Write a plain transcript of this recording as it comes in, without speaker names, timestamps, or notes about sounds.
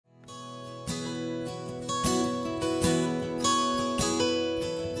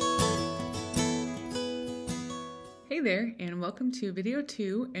Hey there, and welcome to video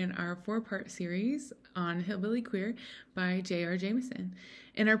 2 in our 4-part series on Hillbilly Queer by J.R. Jamison.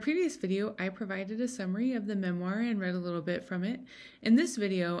 In our previous video, I provided a summary of the memoir and read a little bit from it. In this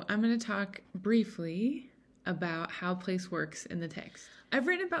video, I'm going to talk briefly about how place works in the text. I've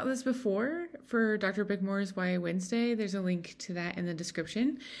written about this before for Dr. Bickmore's YA Wednesday. There's a link to that in the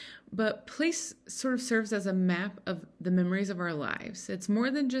description. But place sort of serves as a map of the memories of our lives. It's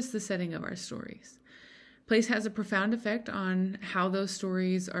more than just the setting of our stories. Place has a profound effect on how those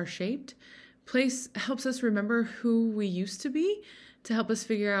stories are shaped. Place helps us remember who we used to be, to help us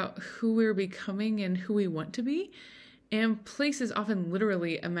figure out who we're becoming and who we want to be. And place is often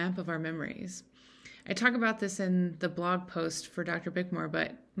literally a map of our memories. I talk about this in the blog post for Dr. Bickmore,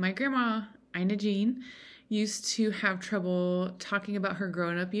 but my grandma, Ina Jean, used to have trouble talking about her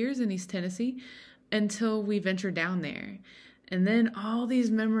growing up years in East Tennessee until we ventured down there. And then all these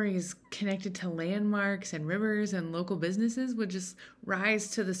memories connected to landmarks and rivers and local businesses would just rise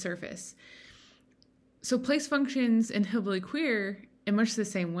to the surface. So place functions in Hillbilly Queer in much the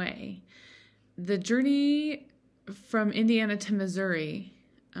same way. The journey from Indiana to Missouri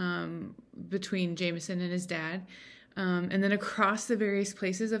between Jamison and his dad, and then across the various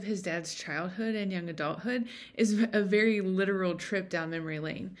places of his dad's childhood and young adulthood is a very literal trip down memory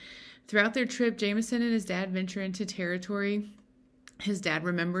lane. Throughout their trip, Jamison and his dad venture into territory his dad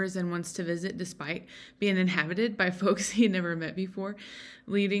remembers and wants to visit despite being inhabited by folks he never met before,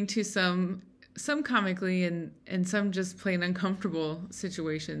 leading to some comically and some just plain uncomfortable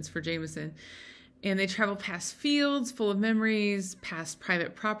situations for Jamison. And they travel past fields full of memories, past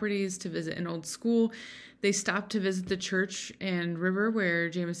private properties to visit an old school. They stop to visit the church and river where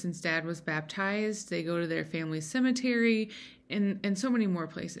Jamison's dad was baptized. They go to their family cemetery and so many more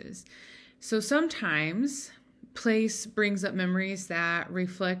places. So sometimes place brings up memories that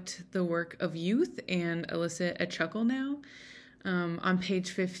reflect the work of youth and elicit a chuckle now. On page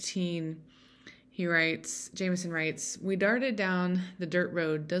 15, Jamison writes, "We darted down the dirt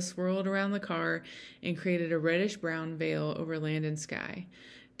road, dust swirled around the car, and created a reddish-brown veil over land and sky.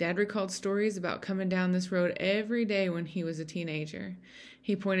 Dad recalled stories about coming down this road every day when he was a teenager.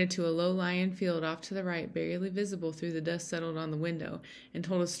 He pointed to a low-lying field off to the right, barely visible through the dust settled on the window, and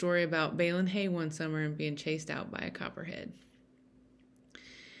told a story about baling hay one summer and being chased out by a copperhead."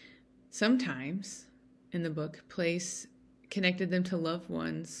 Sometimes, in the book, place connected them to loved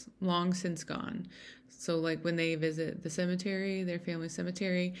ones long since gone. So like when they visit the cemetery, their family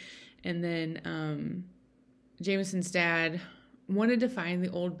cemetery, and then Jamison's dad wanted to find the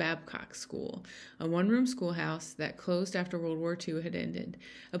old Babcock School, a one-room schoolhouse that closed after World War II had ended,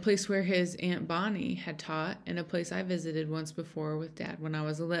 a place where his Aunt Bonnie had taught, and a place I visited once before with Dad when I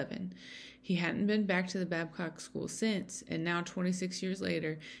was 11. He hadn't been back to the Babcock School since, and now 26 years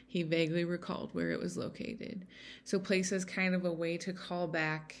later, he vaguely recalled where it was located. So place is kind of a way to call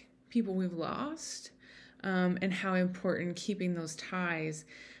back people we've lost, and how important keeping those ties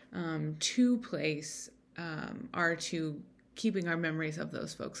to place are to keeping our memories of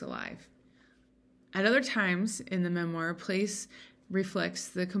those folks alive. At other times in the memoir, place reflects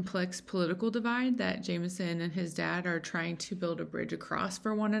the complex political divide that Jamison and his dad are trying to build a bridge across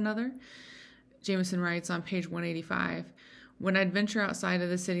for one another. Jamison writes on page 185, "When I'd venture outside of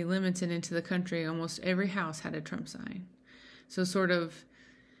the city limits and into the country, almost every house had a Trump sign." So sort of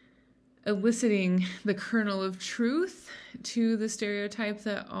eliciting the kernel of truth to the stereotype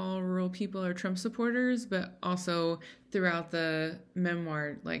that all rural people are Trump supporters, but also throughout the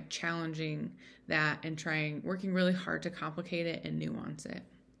memoir, like challenging that and working really hard to complicate it and nuance it.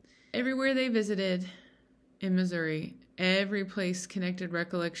 Everywhere they visited in Missouri, every place connected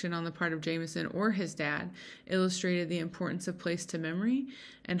recollection on the part of Jamison or his dad illustrated the importance of place to memory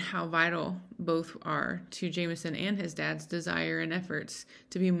and how vital both are to Jamison and his dad's desire and efforts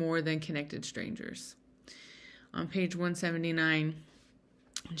to be more than connected strangers. On page 179,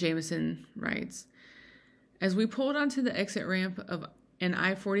 Jamison writes, "As we pulled onto the exit ramp of an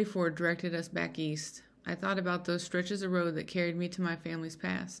I-44 directed us back east, I thought about those stretches of road that carried me to my family's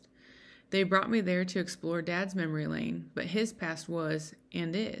past. They brought me there to explore Dad's memory lane, but his past was,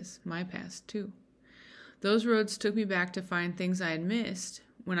 and is, my past too. Those roads took me back to find things I had missed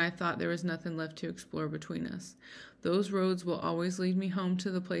when I thought there was nothing left to explore between us. Those roads will always lead me home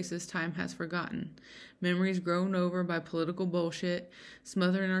to the places time has forgotten. Memories grown over by political bullshit,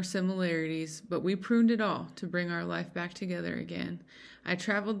 smothering our similarities, but we pruned it all to bring our life back together again. I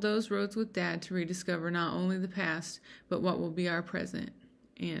traveled those roads with Dad to rediscover not only the past, but what will be our present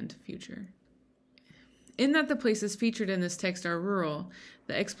and future." In that the places featured in this text are rural,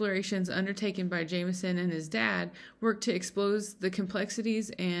 the explorations undertaken by Jamison and his dad work to expose the complexities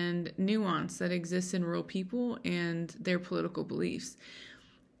and nuance that exists in rural people and their political beliefs.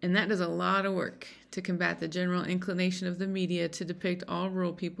 And that does a lot of work to combat the general inclination of the media to depict all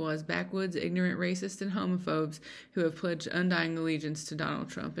rural people as backwoods, ignorant, racist, and homophobes who have pledged undying allegiance to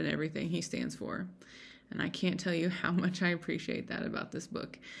Donald Trump and everything he stands for. And I can't tell you how much I appreciate that about this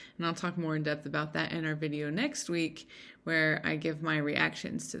book. And I'll talk more in depth about that in our video next week, where I give my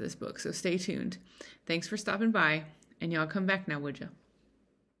reactions to this book. So stay tuned. Thanks for stopping by, and y'all come back now, would ya?